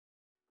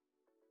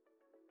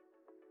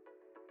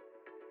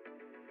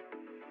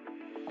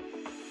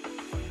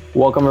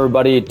Welcome,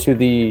 everybody, to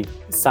the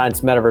Science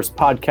Metaverse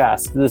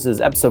podcast. This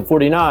is episode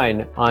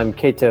 49. I'm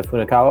Keita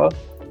Funakawa.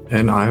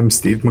 And I'm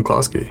Steve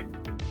McCloskey.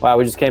 Wow,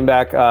 we just came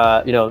back.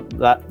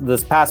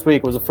 This past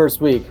week was the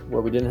first week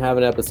where we didn't have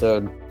an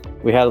episode.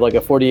 We had like a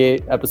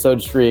 48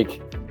 episode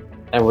streak,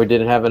 and we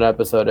didn't have an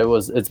episode.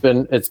 It's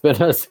been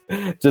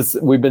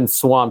we've been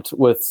swamped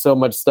with so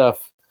much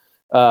stuff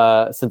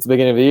since the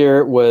beginning of the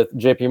year with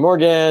JP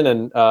Morgan,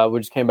 and we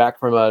just came back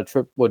from a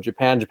trip with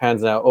Japan.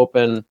 Japan's now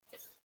open.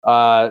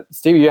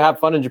 Steve, you have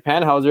fun in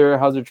Japan. How's your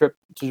trip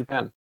to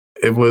Japan?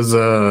 It was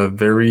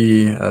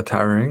very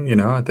tiring.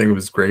 I think it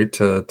was great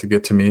to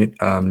get to meet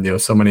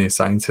so many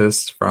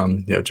scientists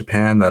from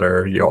Japan that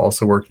are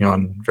also working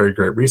on very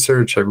great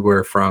research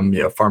everywhere from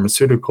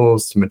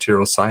pharmaceuticals to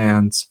material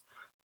science.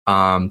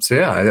 I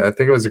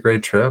think it was a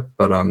great trip.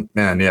 But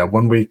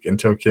 1 week in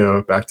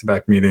Tokyo,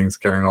 back-to-back meetings,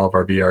 carrying all of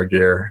our VR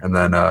gear, and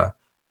then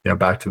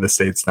back to the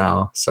States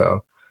now.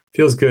 So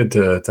feels good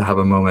to have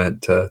a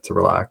moment to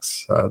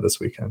relax this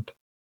weekend.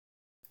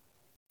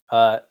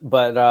 Not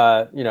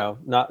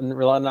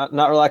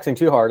relaxing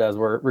too hard as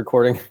we're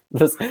recording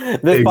this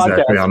exactly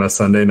podcast on a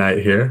Sunday night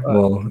here.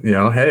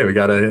 Hey, we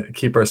got to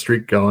keep our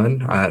streak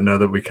going. I know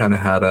that we kind of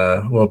had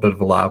a little bit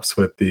of a lapse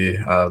with the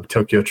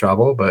Tokyo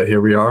travel, but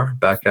here we are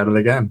back at it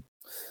again.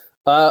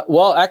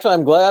 Actually,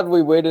 I'm glad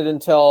we waited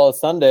until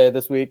Sunday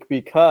this week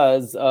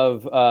because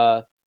of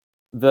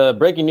the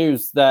breaking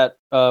news that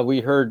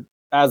we heard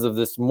as of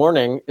this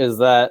morning is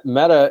that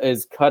Meta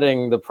is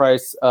cutting the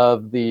price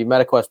of the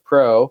Meta Quest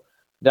Pro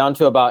down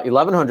to about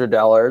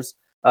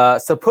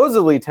 $1,100,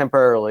 supposedly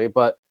temporarily.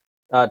 But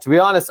to be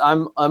honest,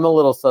 I'm a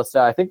little sussed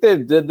out. I think they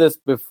did this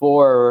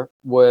before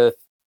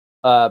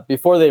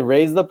before they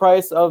raised the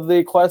price of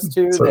the Quest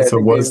 2. So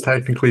it was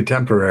technically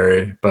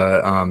temporary,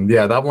 but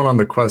that one on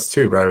the Quest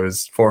 2, right? It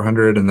was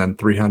 $400 and then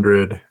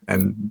 $300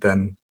 and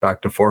then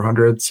back to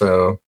 $400.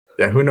 So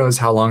who knows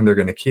how long they're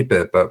going to keep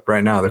it? But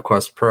right now, the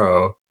Quest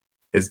Pro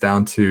is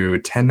down to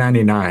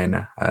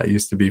 $10.99. It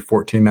used to be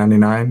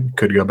 $14.99.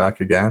 Could go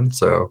back again.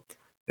 So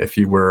if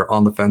you were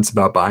on the fence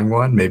about buying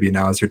one, maybe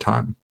now is your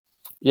time.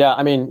 Yeah,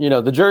 I mean,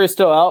 the jury's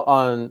still out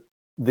on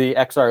the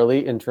XR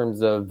Elite in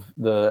terms of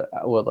the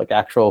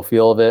actual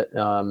feel of it.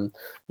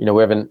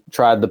 We haven't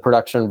tried the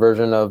production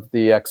version of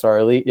the XR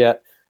Elite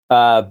yet.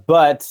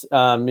 But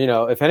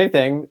if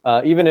anything,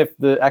 even if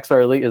the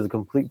XR Elite is a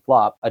complete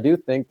flop, I do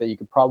think that you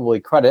could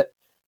probably credit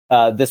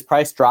this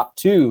price drop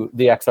to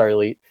the XR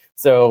Elite.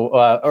 So,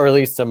 or at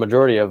least a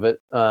majority of it.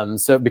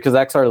 Because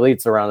XR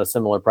Elite's around a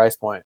similar price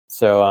point.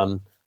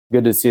 So,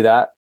 good to see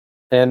that.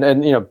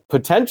 And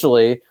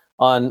potentially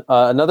on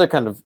another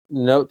kind of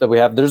note that we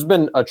have, there's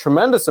been a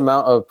tremendous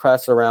amount of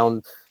press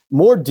around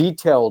more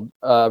detailed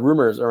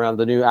rumors around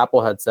the new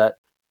Apple headset.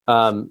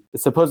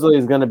 Supposedly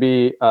is going to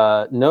be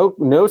no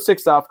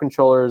 6-off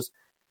controllers,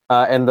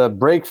 and the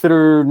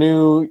breakthrough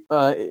new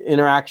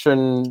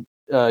interaction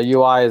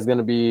UI is going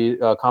to be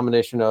a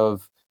combination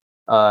of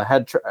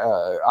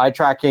eye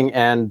tracking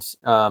and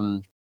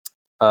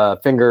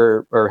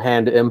finger or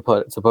hand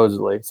input,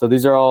 supposedly. So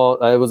these are all,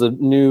 it was a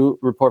new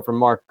report from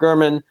Mark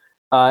Gurman,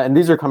 and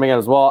these are coming out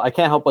as well. I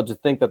can't help but to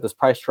think that this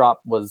price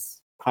drop was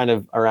kind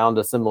of around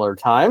a similar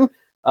time,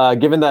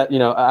 given that,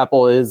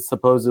 Apple is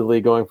supposedly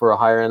going for a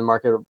higher end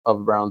market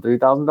of around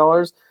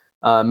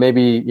 $3,000.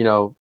 Maybe,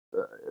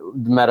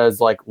 Meta is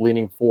like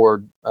leaning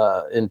forward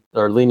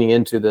leaning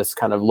into this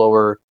kind of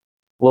lower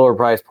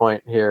price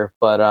point here,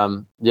 but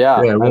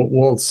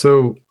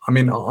so I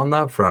mean, on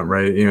that front,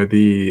 right,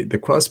 the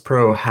Quest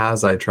Pro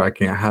has eye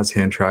tracking, it has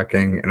hand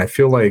tracking, and I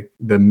feel like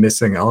the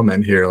missing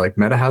element here, like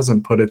Meta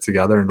hasn't put it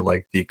together into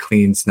like the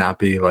clean,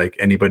 snappy, like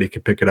anybody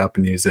could pick it up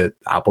and use it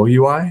Apple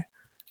UI.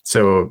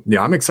 So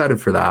I'm excited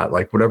for that.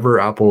 Like whatever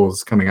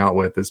Apple's coming out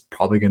with is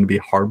probably going to be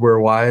hardware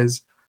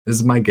wise, this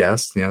is my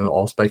guess,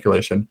 all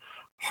speculation,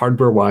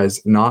 hardware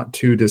wise not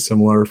too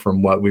dissimilar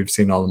from what we've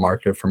seen on the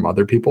market from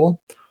other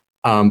people.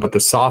 But the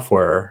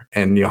software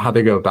and how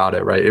they go about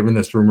it, right? Even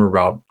this rumor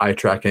about eye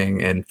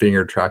tracking and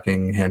finger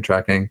tracking, hand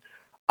tracking,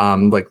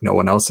 like no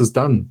one else has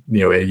done,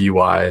 a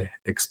UI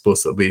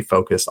explicitly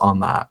focused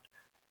on that.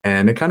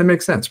 And it kind of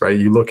makes sense, right?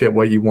 You look at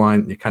what you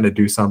want, you kind of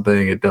do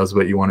something, it does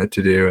what you want it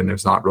to do, and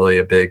there's not really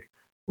a big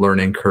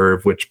learning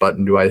curve. Which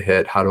button do I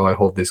hit? How do I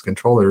hold these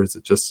controllers?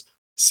 It just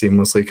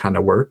seamlessly kind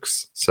of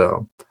works.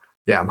 So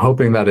I'm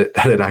hoping that it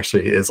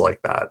actually is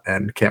like that,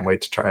 and can't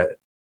wait to try it.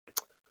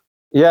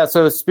 Yeah,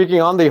 so speaking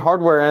on the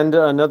hardware end,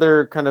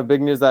 another kind of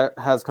big news that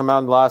has come out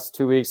in the last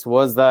 2 weeks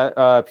was that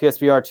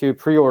PSVR2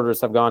 pre-orders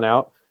have gone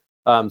out.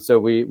 So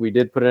we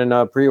did put in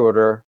a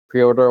pre-order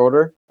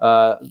order.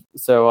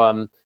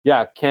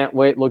 Can't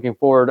wait, looking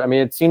forward. I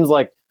mean, it seems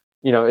like,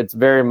 it's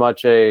very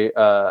much a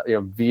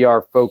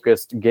VR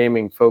focused,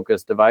 gaming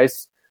focused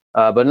device.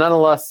 But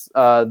nonetheless,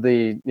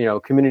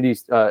 the community,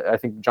 I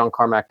think John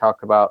Carmack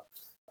talked about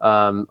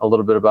a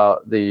little bit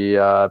about the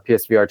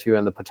PSVR2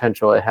 and the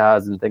potential it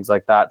has and things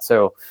like that.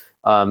 So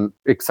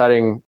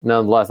exciting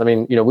nonetheless. I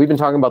mean, we've been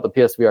talking about the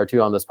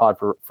PSVR2 on this pod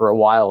for a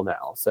while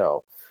now.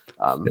 So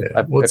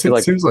it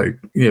seems like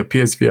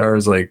PSVR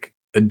is like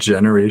a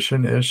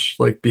generation-ish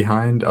like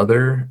behind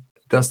other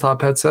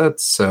desktop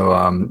headsets. So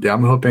yeah,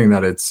 I'm hoping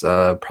that it's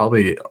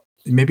probably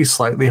maybe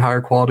slightly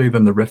higher quality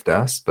than the Rift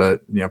S,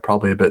 but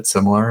probably a bit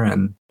similar.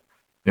 And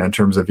in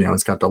terms of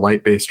it's got the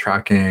light-based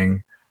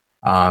tracking,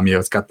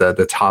 it's got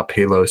the top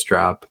Halo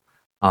strap.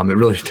 It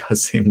really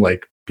does seem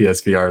like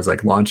PSVR is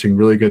like launching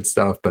really good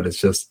stuff, but it's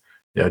just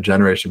a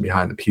generation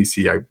behind the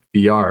PC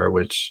VR,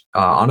 which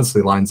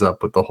honestly lines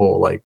up with the whole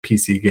like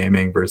PC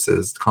gaming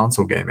versus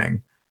console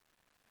gaming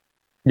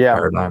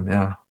paradigm.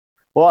 Yeah.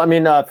 Well, I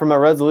mean, from a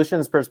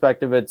resolutions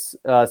perspective, it's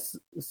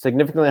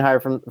significantly higher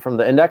from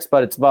the Index,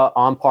 but it's about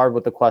on par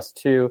with the Quest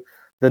 2.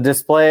 The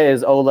display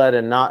is OLED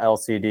and not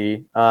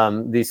LCD.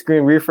 The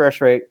screen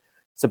refresh rate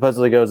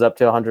supposedly goes up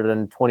to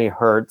 120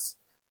 hertz.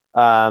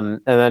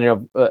 And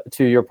then,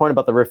 to your point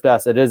about the Rift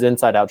S, it is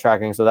inside-out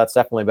tracking, so that's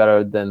definitely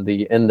better than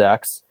the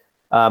Index.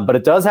 But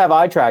it does have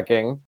eye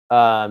tracking,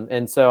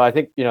 and so I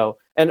think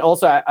and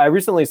also I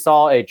recently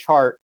saw a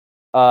chart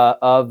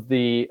of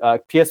the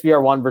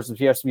PSVR 1 versus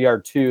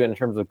PSVR 2 in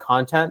terms of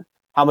content.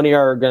 How many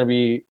are going to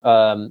be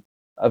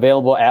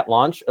available at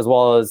launch, as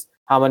well as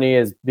how many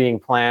is being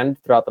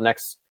planned throughout the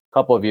next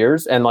couple of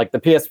years. And like the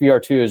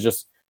PSVR 2 is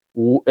just,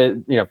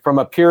 from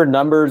a pure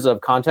numbers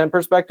of content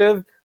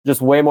perspective,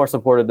 just way more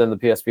supported than the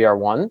PSVR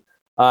 1.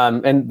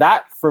 And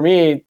that for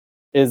me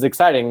is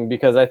exciting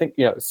because I think,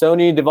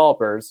 Sony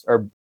developers,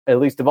 or at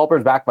least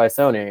developers backed by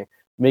Sony,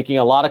 making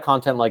a lot of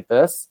content like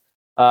this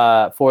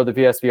for the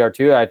PSVR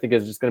 2, I think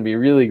is just going to be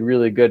really,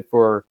 really good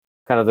for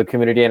kind of the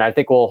community. And I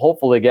think we'll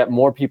hopefully get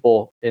more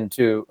people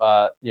into,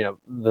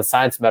 the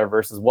science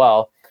metaverse as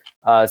well.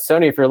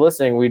 Sony, if you're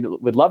listening,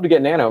 we'd love to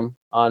get Nano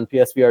on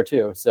PSVR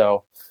 2.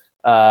 So,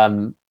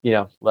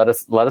 let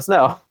us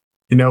know.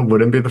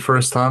 Wouldn't be the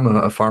first time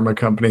a pharma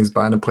company's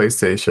buying a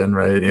PlayStation,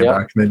 right? Yep.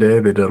 Back in the day,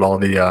 they did all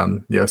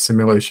the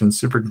simulation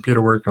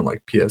supercomputer work on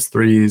like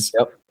PS3s.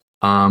 Yep.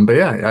 But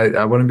yeah,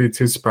 I wouldn't be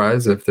too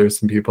surprised if there's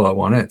some people that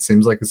want it. It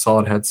seems like a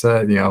solid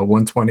headset,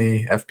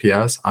 120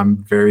 FPS. I'm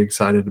very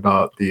excited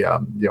about the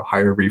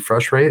higher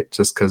refresh rate,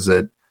 just because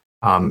it,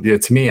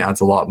 to me,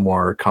 adds a lot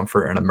more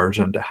comfort and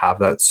immersion to have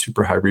that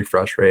super high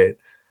refresh rate.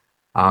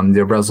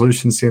 The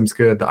resolution seems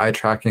good. The eye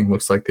tracking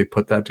looks like they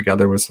put that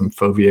together with some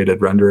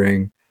foveated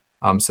rendering,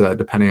 so that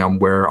depending on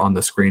where on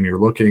the screen you're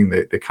looking,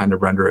 they kind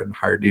of render it in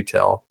higher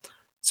detail.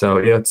 So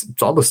yeah, it's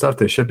all the stuff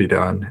they should be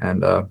doing,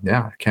 and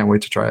yeah, I can't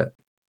wait to try it.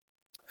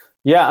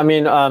 Yeah, I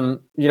mean, on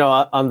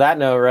that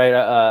note, right,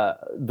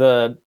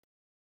 the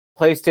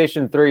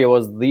PlayStation 3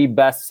 was the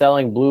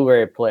best-selling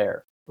Blu-ray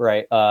player,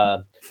 right?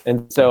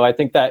 And so I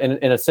think that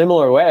in a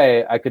similar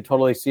way, I could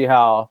totally see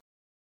how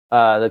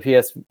the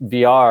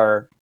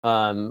PSVR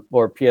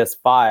or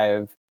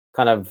PS5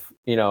 kind of,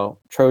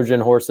 Trojan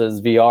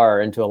horses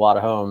VR into a lot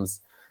of homes,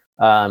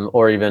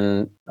 or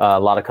even a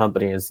lot of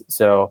companies.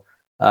 So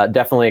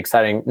definitely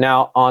exciting.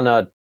 Now, on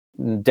a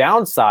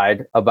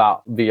downside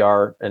about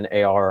VR and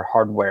AR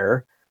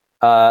hardware,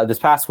 this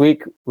past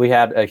week we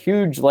had a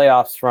huge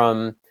layoffs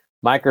from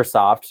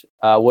Microsoft,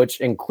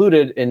 which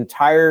included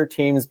entire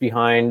teams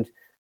behind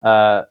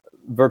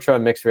virtual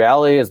and mixed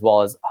reality, as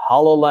well as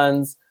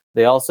HoloLens.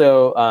 They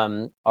also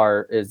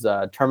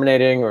are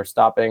terminating or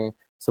stopping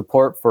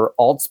support for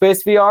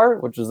AltSpace VR,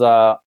 which is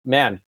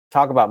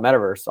talk about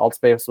metaverse.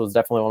 AltSpace was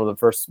definitely one of the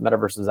first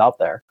metaverses out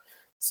there.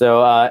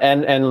 So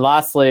and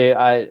lastly,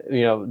 I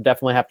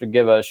definitely have to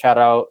give a shout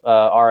out,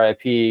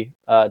 RIP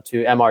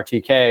to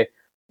MRTK,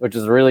 which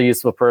is a really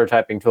useful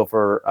prototyping tool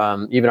for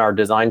even our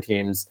design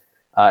teams,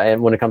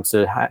 and when it comes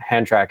to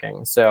hand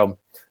tracking. So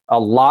a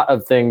lot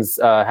of things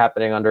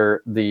happening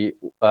under the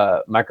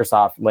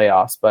Microsoft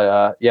layoffs.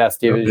 But yeah,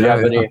 Steve, did you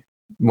have any?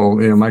 Well,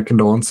 my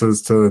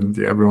condolences to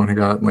everyone who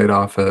got laid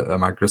off at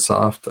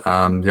Microsoft.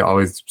 It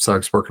always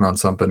sucks working on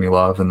something you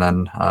love and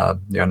then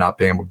not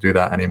being able to do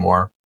that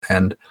anymore.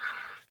 And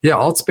yeah,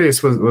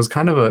 AltSpace was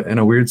kind of in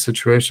a weird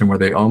situation where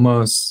they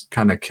almost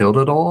kind of killed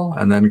it all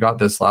and then got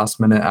this last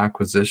minute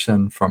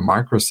acquisition from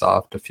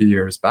Microsoft a few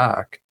years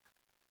back.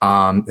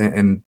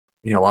 And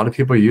a lot of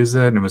people use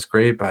it and it was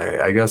great, but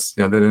I guess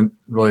they didn't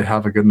really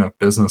have a good enough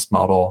business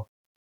model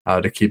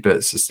to keep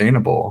it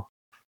sustainable.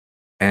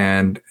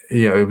 And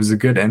it was a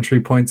good entry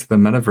point to the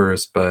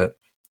metaverse, but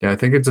I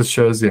think it just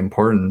shows the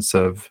importance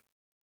of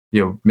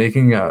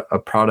making a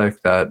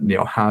product that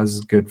has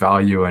good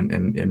value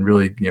and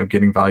really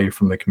getting value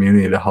from the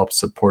community to help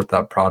support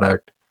that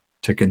product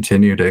to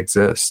continue to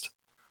exist.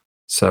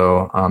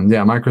 So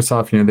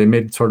Microsoft, they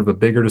made sort of a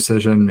bigger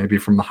decision, maybe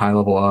from the high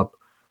level up.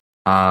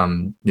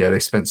 They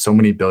spent so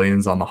many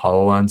billions on the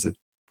HoloLens. It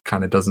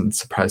kind of doesn't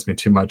surprise me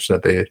too much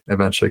that they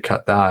eventually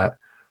cut that,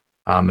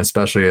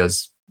 especially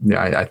as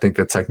I think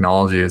the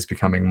technology is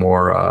becoming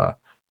more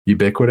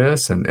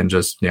ubiquitous and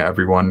just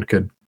everyone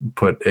could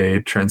put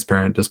a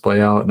transparent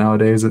display out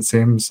nowadays, it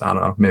seems. I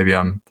don't know, maybe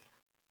I'm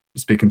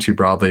speaking too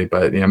broadly,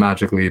 but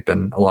Magic Leap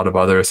and a lot of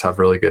others have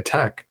really good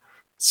tech.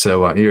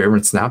 So even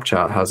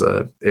Snapchat has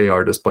a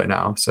AR display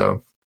now.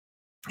 So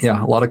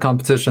yeah, a lot of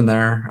competition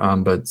there,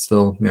 but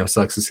still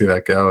sucks to see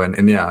that go.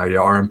 And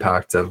our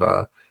impact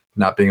of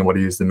not being able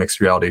to use the mixed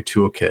reality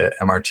toolkit,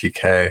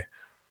 MRTK,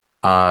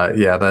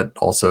 Yeah, that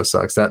also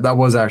sucks. That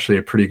was actually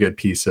a pretty good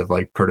piece of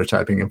like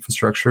prototyping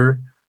infrastructure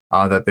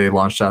that they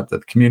launched out to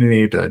the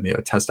community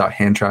to test out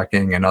hand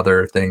tracking and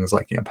other things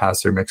like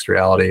pass through mixed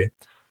reality.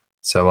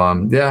 So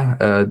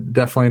yeah,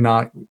 definitely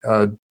not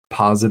a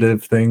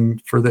positive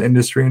thing for the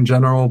industry in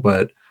general,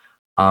 but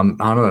I don't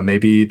know,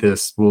 maybe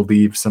this will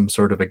leave some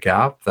sort of a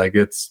gap that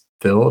gets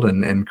filled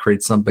and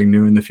create something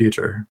new in the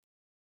future.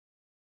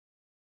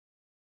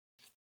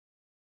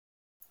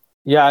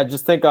 Yeah, I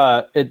just think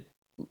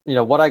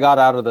what I got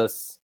out of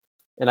this,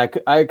 and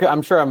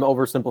I'm sure I'm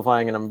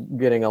oversimplifying and I'm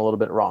getting a little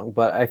bit wrong,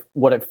 but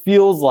what it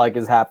feels like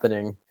is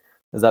happening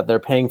is that they're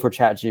paying for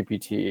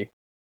ChatGPT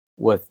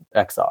with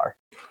XR.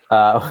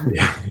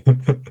 Yeah.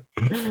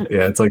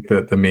 Yeah, it's like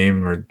the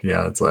meme, or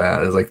yeah, it's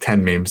there's like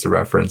 10 memes to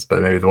reference,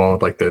 but maybe the one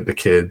with like the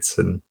kids,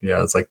 and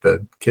yeah, it's like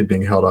the kid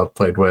being held up,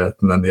 played with,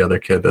 and then the other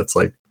kid that's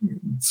like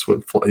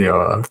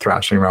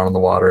thrashing around in the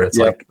water. It's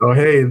Yep. like, oh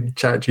hey,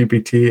 Chat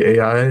GPT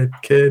AI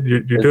kid,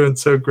 you're doing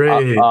so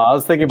great. I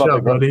was thinking Good about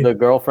job, buddy. the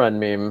girlfriend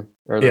meme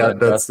or Yeah, the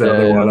that's dress. the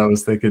other one I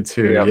was thinking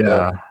too. Yep, yep,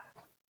 Yeah.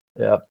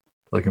 yep.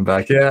 Looking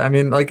back, yeah, I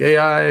mean, like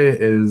AI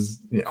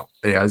is,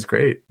 AI is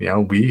great.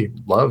 We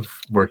love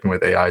working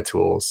with AI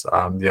tools.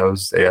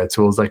 Those AI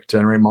tools like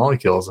generate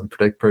molecules and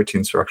predict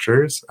protein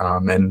structures.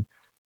 And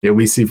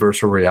we see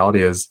virtual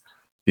reality as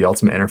the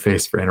ultimate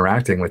interface for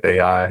interacting with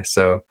AI.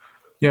 So,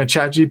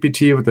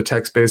 ChatGPT with the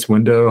text-based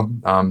window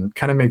kind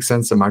of makes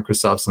sense that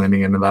Microsoft's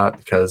leaning into that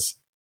because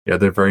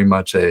they're very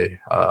much a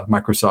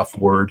Microsoft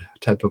Word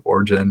type of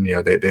origin.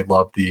 They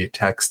love the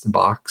text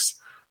box.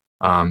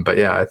 But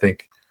yeah, I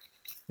think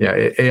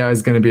AI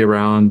is going to be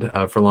around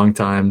for a long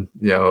time.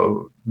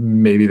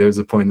 Maybe there's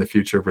a point in the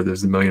future where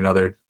there's a million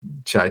other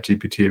Chat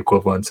GPT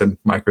equivalents, and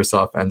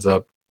Microsoft ends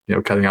up,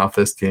 cutting off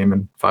this team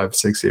in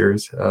 5-6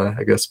 years.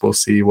 I guess we'll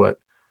see what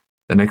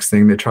the next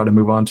thing they try to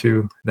move on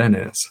to then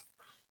is.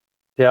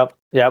 Yep.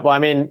 Yeah. Well, I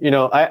mean,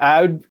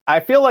 I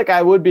feel like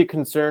I would be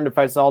concerned if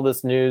I saw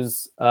this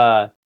news,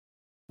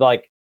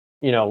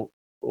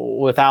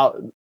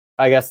 without,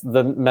 I guess,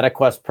 the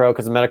MetaQuest Pro,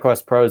 because the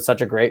MetaQuest Pro is such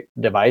a great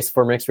device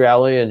for mixed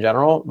reality in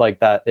general. Like,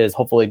 that is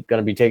hopefully going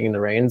to be taking the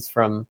reins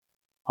from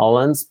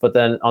HoloLens. But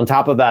then on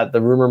top of that,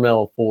 the rumor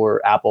mill for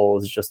Apple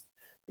is just,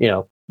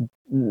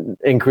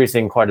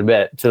 increasing quite a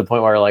bit to the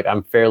point where like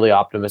I'm fairly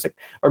optimistic.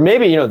 Or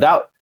maybe,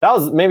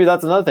 maybe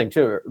that's another thing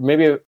too.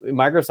 Maybe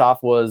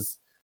Microsoft was,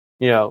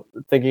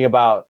 thinking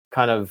about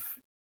kind of,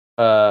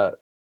 essentially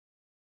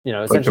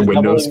like the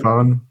Windows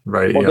Phone,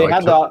 right?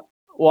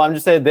 Well, I'm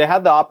just saying they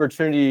had the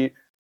opportunity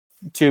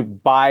to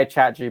buy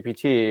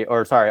ChatGPT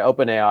or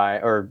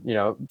OpenAI, or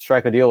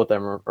strike a deal with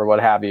them or what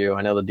have you.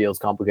 I know the deal's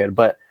complicated,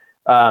 but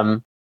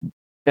and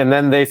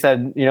then they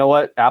said, you know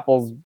what,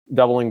 Apple's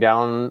doubling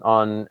down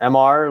on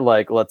MR.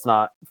 Like, let's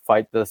not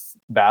fight this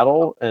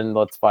battle and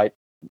let's fight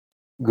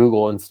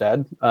Google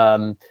instead.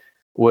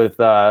 With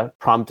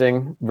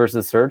prompting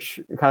versus search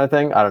kind of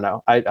thing. I don't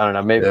know. I don't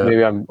know.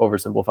 Maybe I'm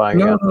oversimplifying.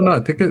 No.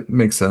 I think it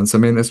makes sense. I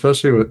mean,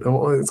 especially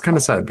it's kind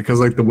of sad because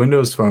like the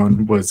Windows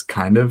Phone was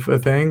kind of a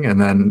thing, and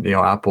then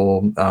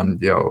Apple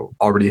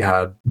already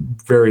had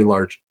very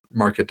large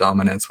market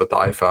dominance with the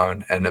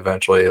iPhone, and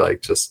eventually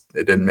like just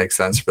it didn't make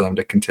sense for them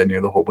to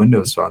continue the whole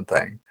Windows Phone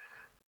thing.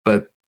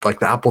 But like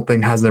the Apple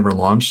thing has never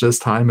launched this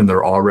time, and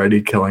they're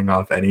already killing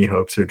off any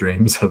hopes or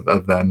dreams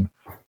of them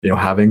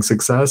having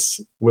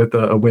success with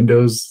a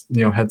Windows,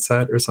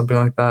 headset or something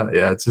like that.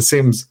 Yeah, it just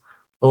seems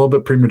a little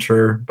bit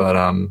premature, but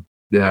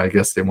yeah, I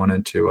guess they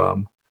wanted to, I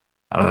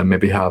don't know,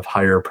 maybe have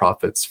higher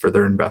profits for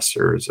their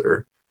investors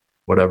or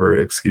whatever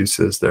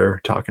excuses they're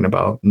talking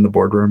about in the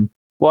boardroom.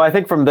 Well, I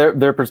think from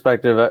their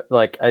perspective,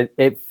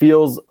 it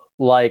feels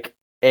like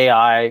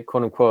AI,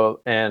 quote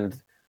unquote,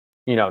 and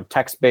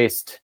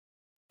text-based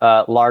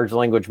large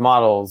language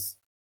models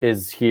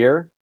is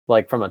here.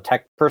 Like from a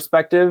tech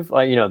perspective,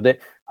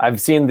 I've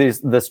seen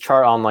this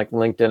chart on like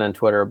LinkedIn and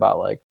Twitter about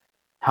like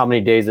how many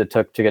days it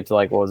took to get to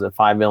like, what was it,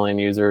 5 million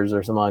users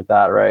or something like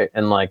that, right?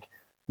 And like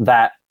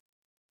that,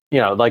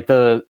 like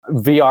the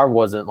VR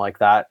wasn't like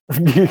that,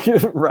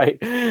 right?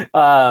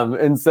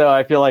 And so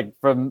I feel like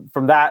from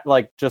that,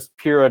 like just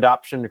pure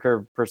adoption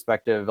curve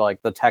perspective,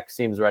 like the tech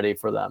seems ready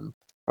for them.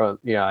 Or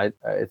I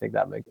think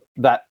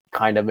that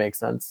kind of makes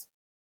sense.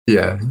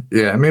 Yeah.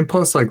 I mean,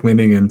 plus like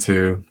leaning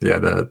into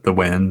the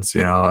wins.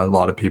 A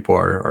lot of people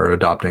are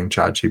adopting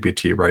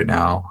ChatGPT right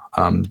now.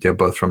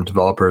 Both from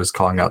developers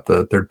calling out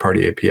the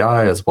third-party API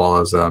as well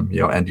as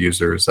end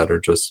users that are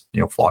just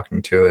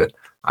flocking to it.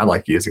 I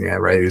like using it.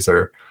 Right, these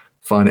are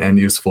fun and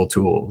useful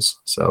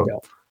tools. So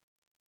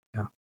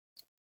yeah.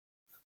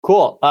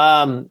 Cool.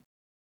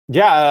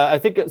 I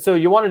think so.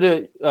 You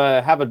wanted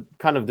to have a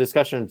kind of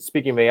discussion,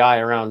 speaking of AI,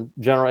 around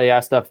general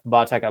AI stuff,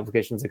 bot tech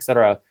applications,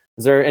 etc.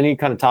 Is there any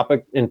kind of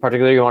topic in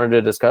particular you wanted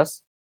to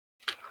discuss?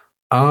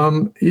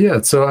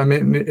 Yeah. So, I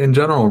mean, in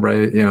general,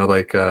 right,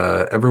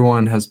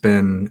 everyone has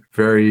been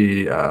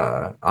very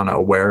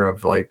unaware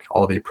of like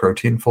all the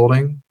protein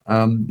folding,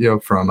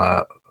 from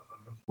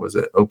was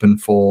it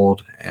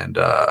OpenFold and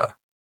oh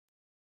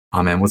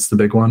man, what's the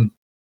big one?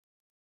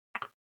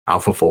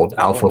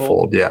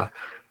 AlphaFold. Yeah.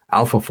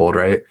 AlphaFold,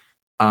 right?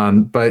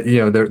 But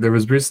there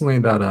was recently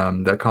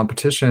that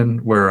competition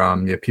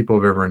where people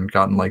have ever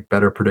gotten like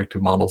better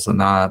predictive models than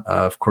that.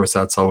 Of course,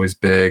 that's always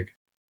big.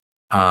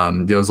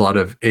 There was a lot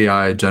of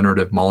AI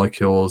generative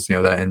molecules,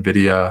 that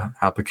NVIDIA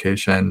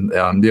application.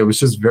 It was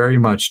just very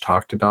much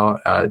talked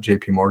about at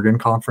JP Morgan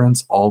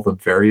conference, all the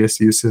various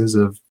uses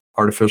of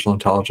artificial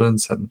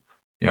intelligence and,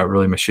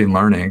 really machine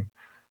learning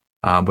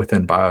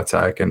within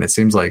biotech. And it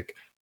seems like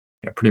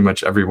pretty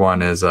much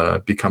everyone is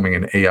becoming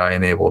an AI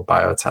enabled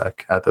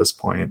biotech at this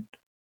point.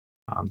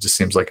 Just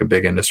seems like a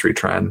big industry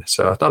trend.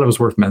 So I thought it was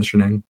worth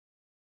mentioning.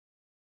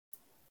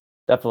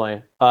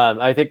 Definitely.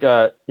 I think,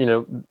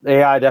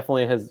 AI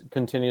definitely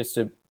continues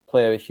to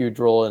play a huge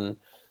role in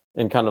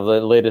kind of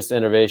the latest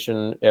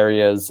innovation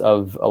areas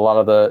of a lot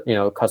of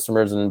the,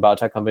 customers and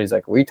biotech companies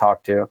like we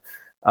talk to.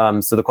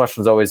 So the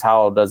question is always,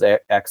 how does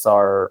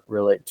XR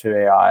relate to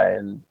AI?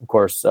 And of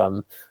course,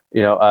 I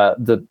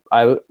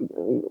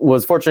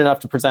was fortunate enough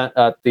to present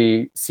at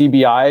the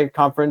CBI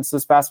conference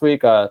this past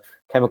week,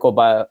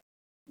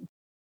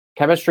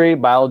 Chemistry,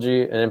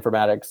 Biology, and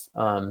Informatics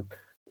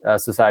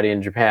Society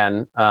in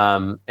Japan,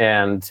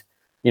 and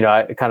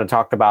I kind of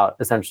talked about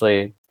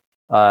essentially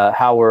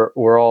how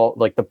we're all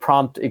like the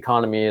prompt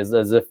economy is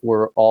as if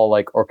we're all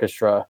like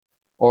orchestra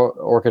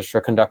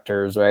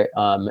conductors, right?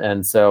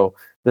 And so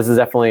this is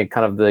definitely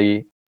kind of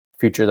the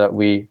future that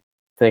we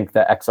think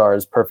that XR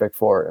is perfect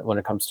for when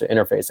it comes to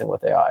interfacing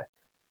with AI.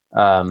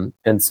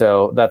 And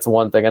so that's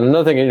one thing. And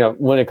another thing,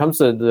 when it comes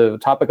to the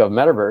topic of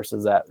metaverse,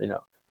 is that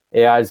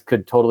AIs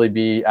could totally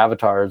be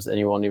avatars and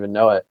you won't even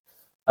know it.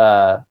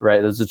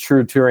 Right? There's a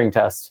true Turing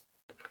test.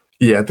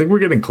 Yeah, I think we're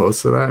getting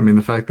close to that. I mean,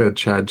 the fact that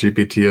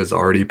ChatGPT has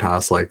already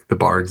passed like the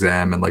bar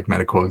exam and like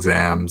medical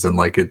exams, and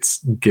like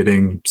it's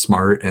getting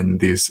smart in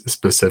these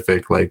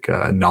specific like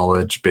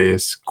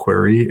knowledge-based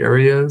query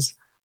areas.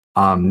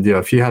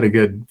 If you had a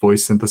good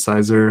voice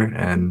synthesizer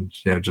and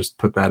just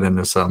put that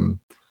into some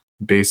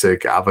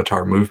basic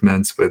avatar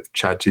movements with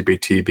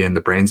ChatGPT being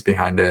the brains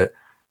behind it,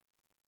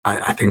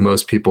 I think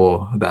most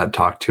people that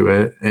talk to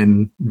it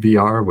in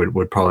VR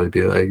would probably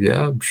be like,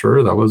 yeah,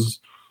 sure, that was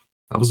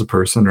a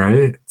person,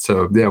 right?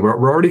 So yeah,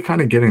 we're already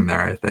kind of getting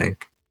there, I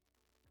think.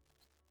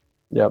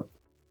 Yep.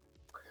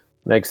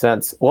 Makes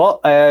sense. Well,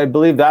 I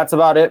believe that's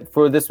about it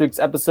for this week's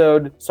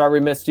episode. Sorry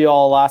we missed you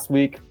all last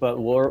week, but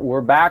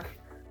we're back,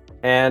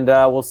 and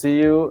we'll see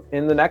you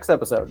in the next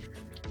episode.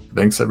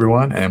 Thanks,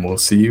 everyone, and we'll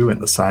see you in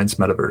the Science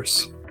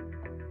Metaverse.